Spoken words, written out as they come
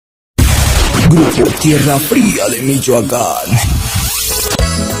Grupo Tierra Fria de Michoacán.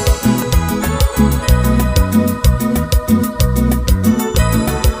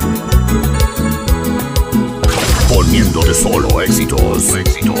 Poniéndote solo éxitos.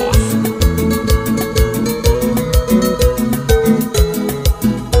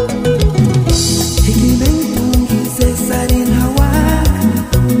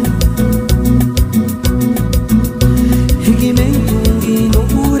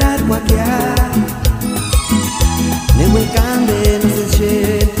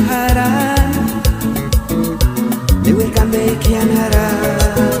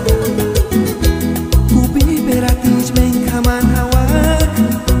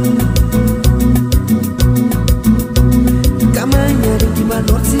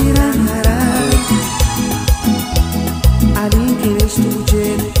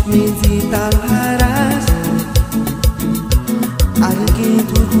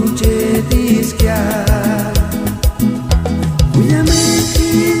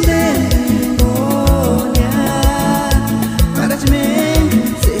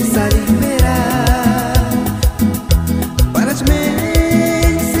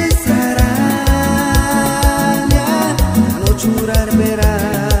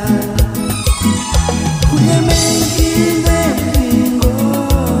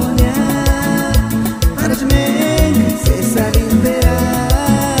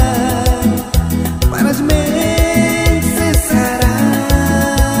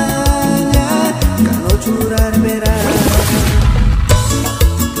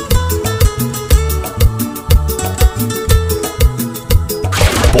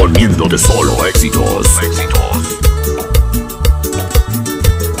 Poniéndote solo éxitos.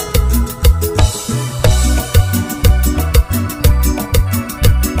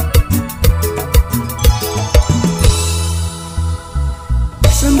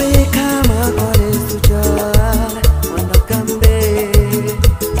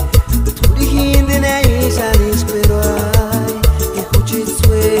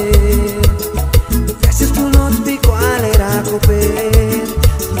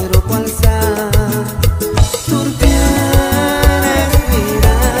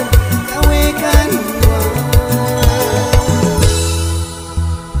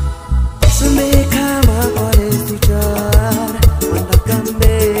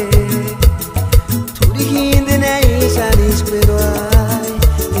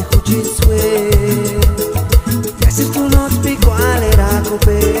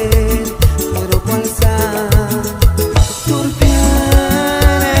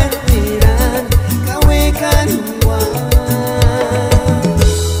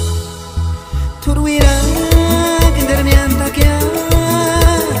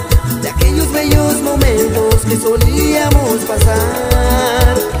 Solíamos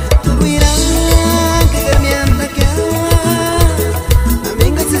pasar, tú dirás que me atacar,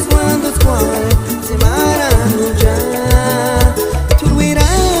 amigas es cuando es cual se marán ya, tú dirás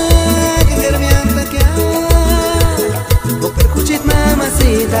que me atacar, no percuchit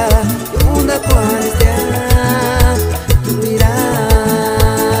mamacita, yo onda cual está, tú dirás,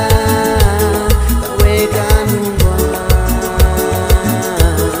 la hueca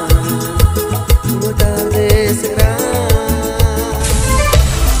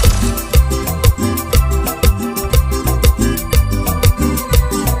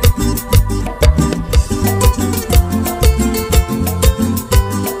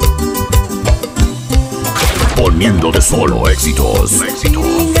Poniéndote solo éxitos.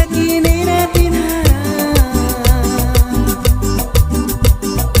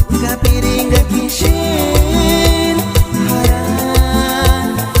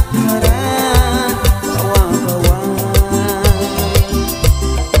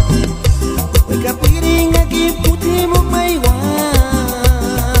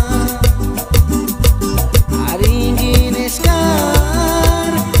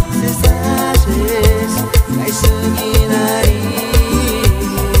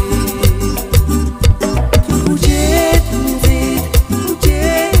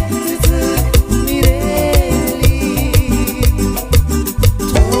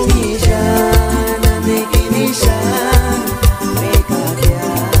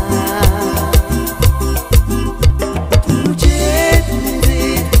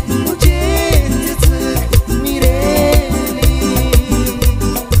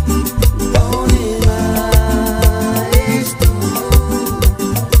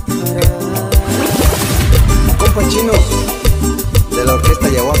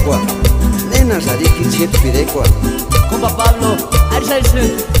 Pirekuas. Compa Pablo, Arisal,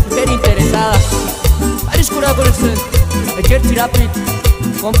 mujer interesada. Aris Cura con el Eker Tirapit.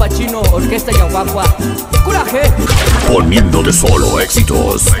 compa Chino, Orquesta Yaguagua. ¡Coraje! Poniéndote solo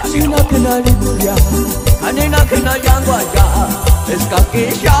éxitos. Kanina kena likuya, kanina kena yangwaya.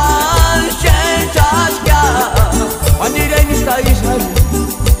 Eskakishan, shenchasya. Wanire nista isari,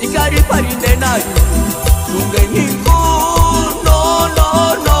 ikari parindenai. Nungeniku, no, no,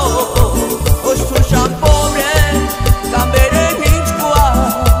 no. Osushan pobre, kambere hinchkua.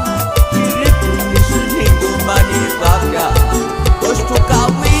 Chiripunis ningumani waka. Ostu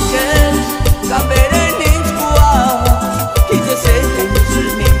kawiches, kambere hinchkua. Kijesetenis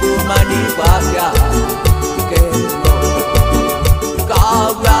ningumani waka. Keno,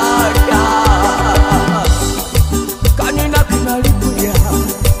 kauraya. Kanina kina likuya,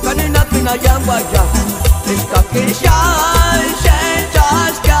 kanina kina yangwaya. Eskakishan,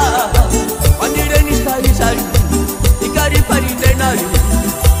 shenchasya. Wanire nista isari, ikari parindenai.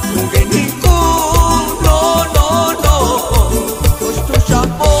 Nungeniku, no, no, no. Ostushan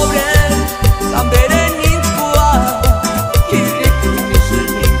pobre, kambere ninskua. Kirikunis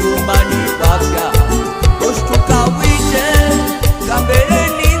ningumani waka. Ostu kawiche, kambere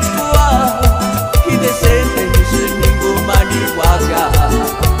ninskua. Kidesetenis ningumani waka.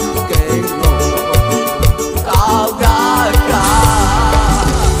 Keno, kauraka.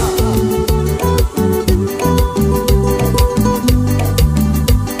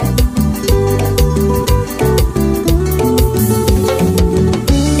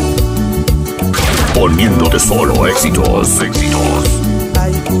 Poniéndote solo éxitos.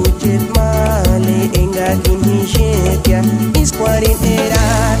 Ay, kuchit male, enga kinhishetia, isquarin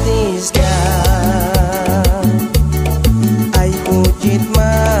eratis ya. Ay, kuchit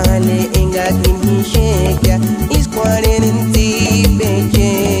male, enga kinhishetia, isquarin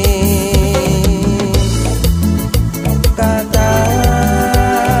tipeche. Kata,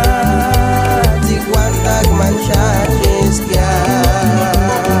 tiguantak manchaches ya.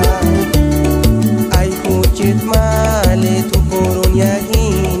 Ay, kuchit male, tu koronya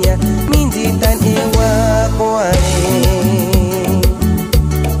hinya, minditan ewa kuare.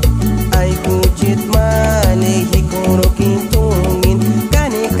 Ay, kuchit male, hikoro kintungin,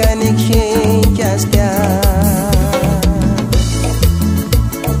 kanik shenchas kya.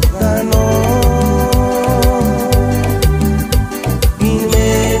 Gano,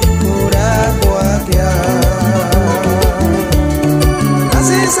 inme kura kwa kya.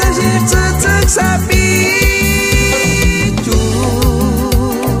 Ase sajib tsak sapi.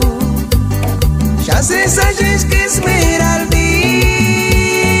 Hace sayes que esmeraldita.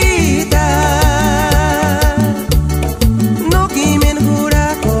 No kimen jura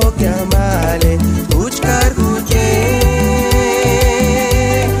que amale, uchkar kuche.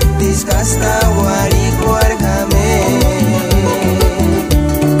 Disgasta wari kuargame.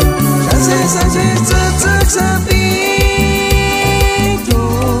 Hace sayes tsak sapitu.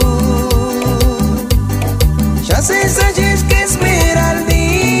 Hace sayes que esmeraldita.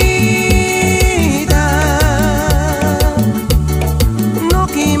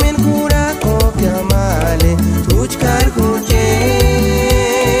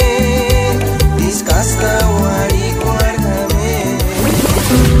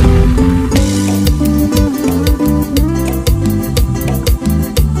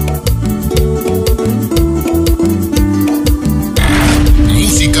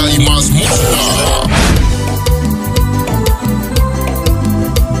 Música y más música.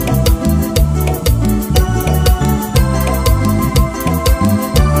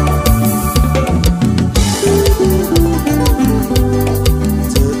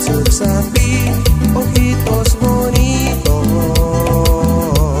 Sapi, ojitos bonitos,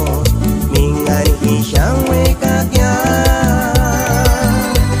 mingan hishang wekakya.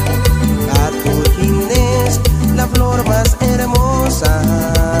 A tu tienes la flor más hermosa.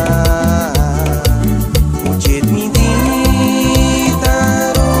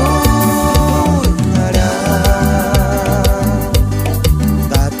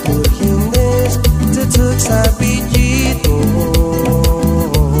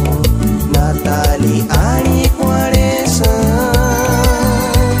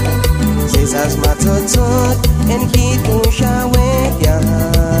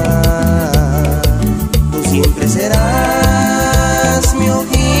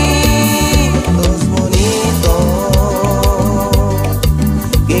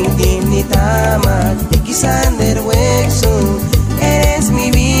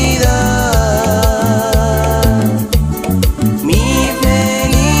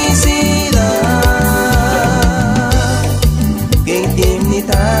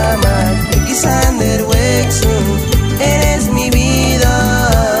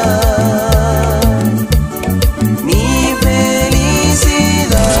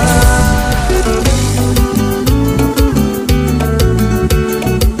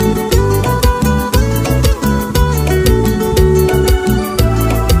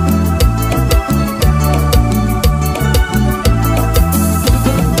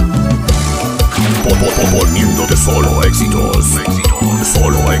 Poniéndote solo éxitos.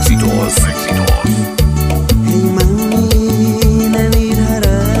 Solo éxitos. Hey mami,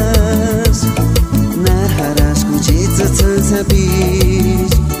 narharas kucita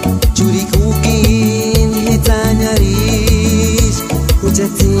tersabis, curi kukin hitanyaris,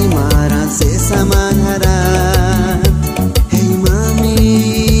 hujati marah sesaman haran. Hey mami,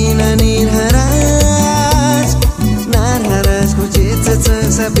 narharas kucita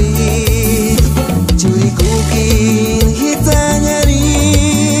tersabis, curi kukin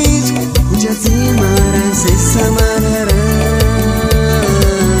hitanyaris, hujati marah sesaman haran.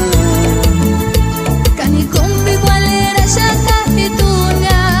 Kani kumpi kwalera shaka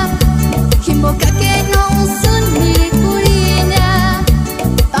hitunya, himboka ke no usunni kurinya,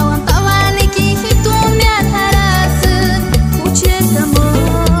 tawan iki hitunya harasun, ucet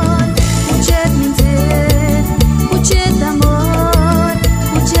amor, ucet mintet, ucet amor,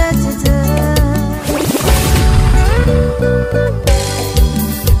 ucet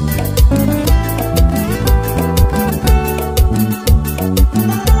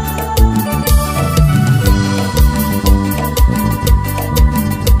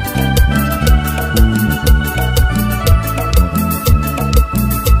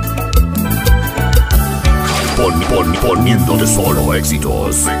Poniéndote solo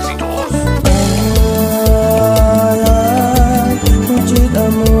éxitos. Ucit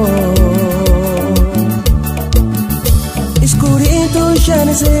amor, escurito ya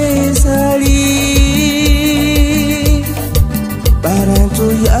necesari, para tu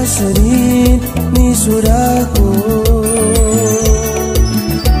ya serin mi suraku.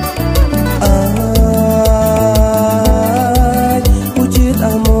 Ay, ucit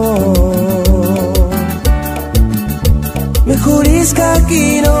amor, mejoris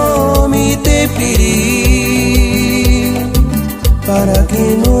kaki no mi te piri, para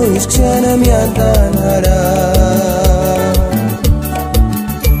que no escuchara mi antanara.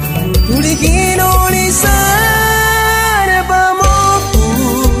 Turigino lisana vamos,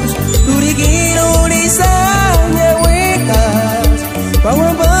 turigino lisana huecas,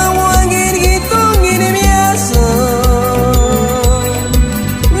 bawang gitong ginemiasa,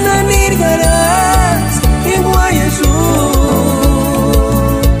 nanir garas en guayasu.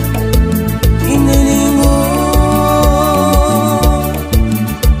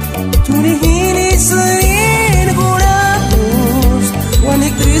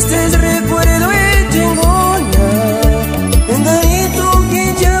 Tristes recuerdo chingoña, engañito que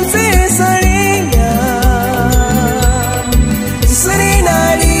ya se salía,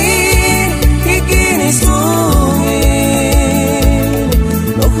 serenalín y quien estuve,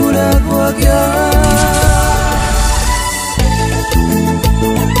 no jura cualquier.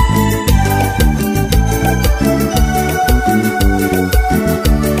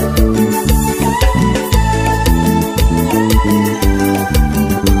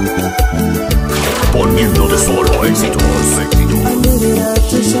 Poniéndote solo éxitos.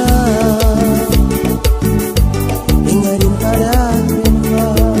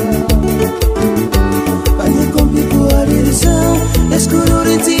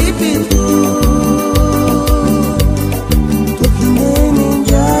 Pirekuas,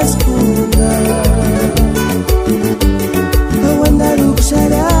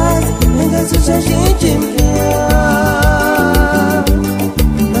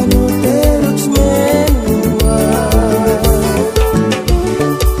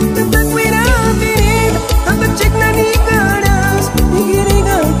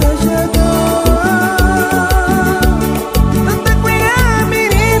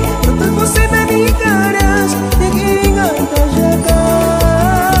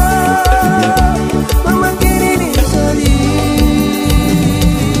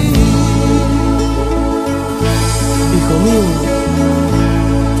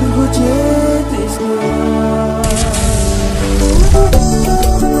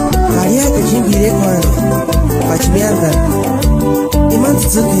 Michoacan, iman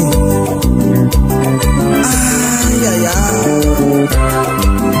tzuki. Ay, ay, ay.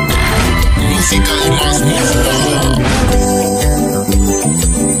 Música y más música.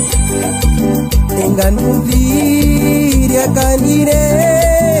 Dengan cumplir ya kan ire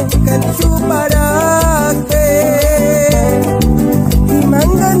kan chuparake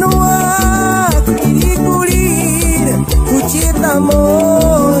imanganua kiri kulir kucit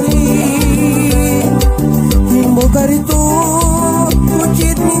amori imbokar itu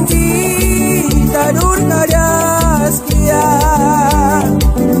kucit minci tadur kadas kia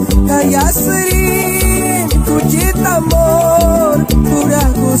kaya serin kucit amor pura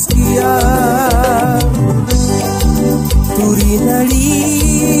kuskia turinali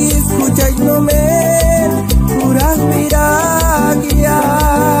feliz, escucháis nomen, puras miragia.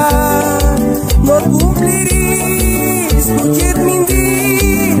 No cumplirís, escuchid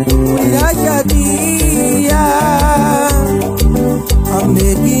mindir, puras yadia.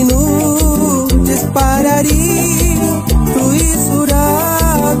 Amekinu, dispararí, tu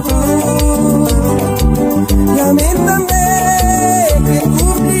isuraku. Lamentame que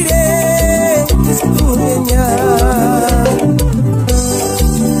cumpliré estudianya.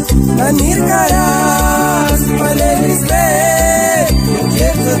 Anir caras, maleris ve,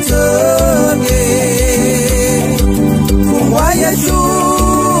 yetsa tsoge. Kumwaya shu,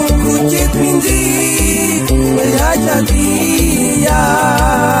 kuchit minzi, meyaja dia.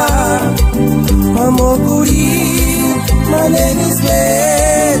 Amokuri, maleris ve,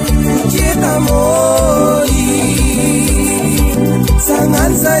 kuchit amori.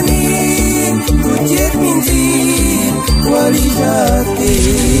 Sangan sani, kuchit minzi, walijate.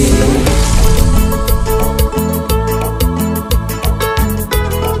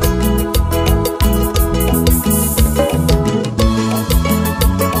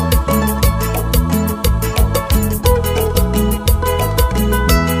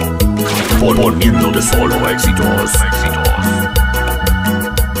 Poniéndote solo éxitos.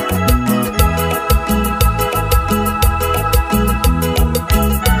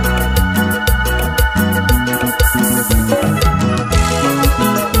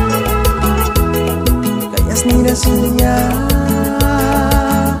 Kayas nira sunya,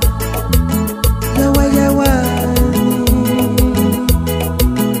 yawa-yawani,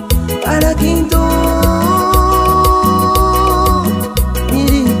 ada quinto.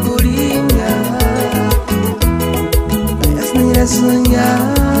 Soñar,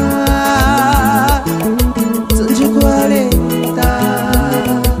 son de 40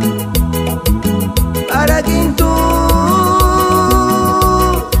 para que tú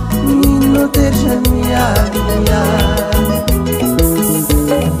no te llames.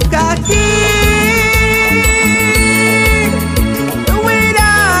 Kaki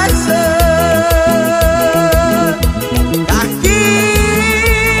wirasa, kaki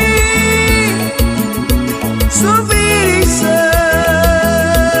subirisa.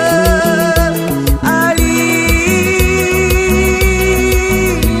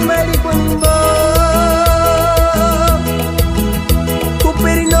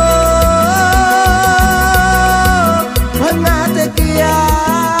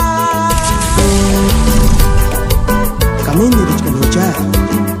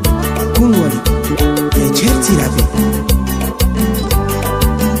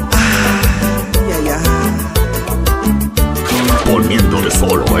 Poniéndole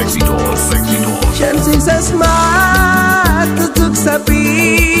solo éxitos. Chances as mat, tutuk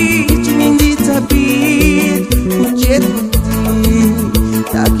sapit, chimindi sapit, ujet puti,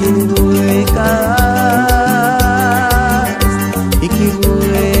 takin buekas, iki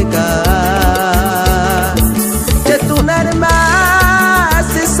buekas. Jatun arma,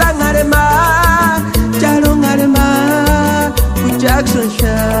 sesang arma, jalong arma, ujak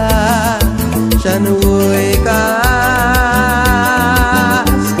sonsha, shan buekas.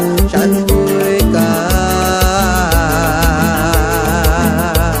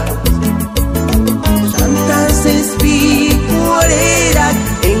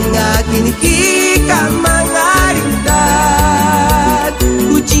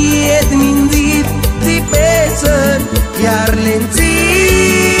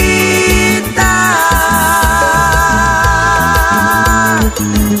 Yarlencita,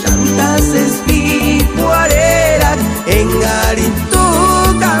 chantas espiritualeras en Aritu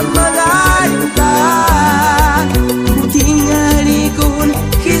Kamangarita, Tingarikun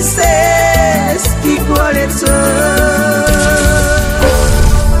Kises Pikualetso.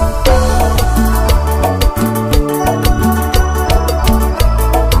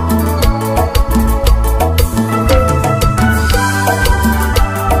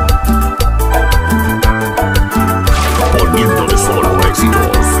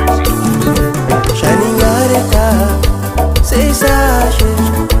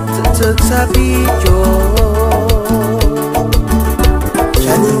 Sabicho,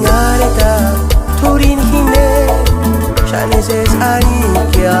 Shaningareta, Turin Hine, Shanises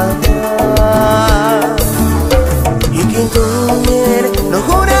Arikia. Ikintunger, no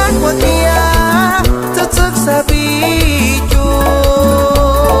Horan Wakia, Tutuk Sabicho,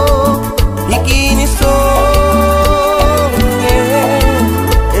 Ikiniso,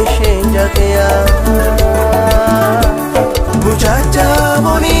 Eshenjatea, Muchacha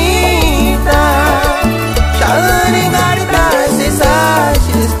bonita. Shining out in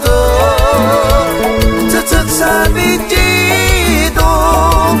the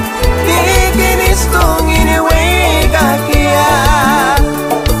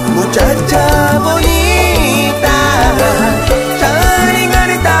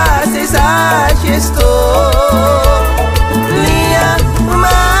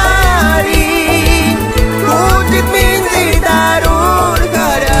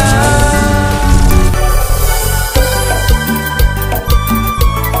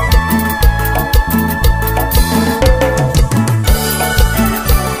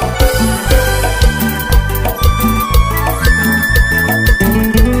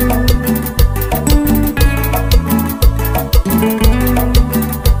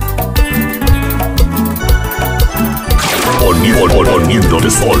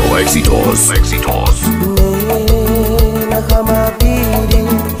Solo éxitos. Éxitos. Nena hamapiri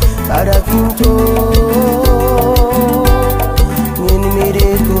para pinto Nini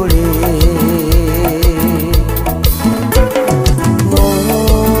mirekole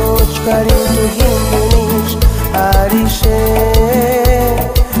No chikarinto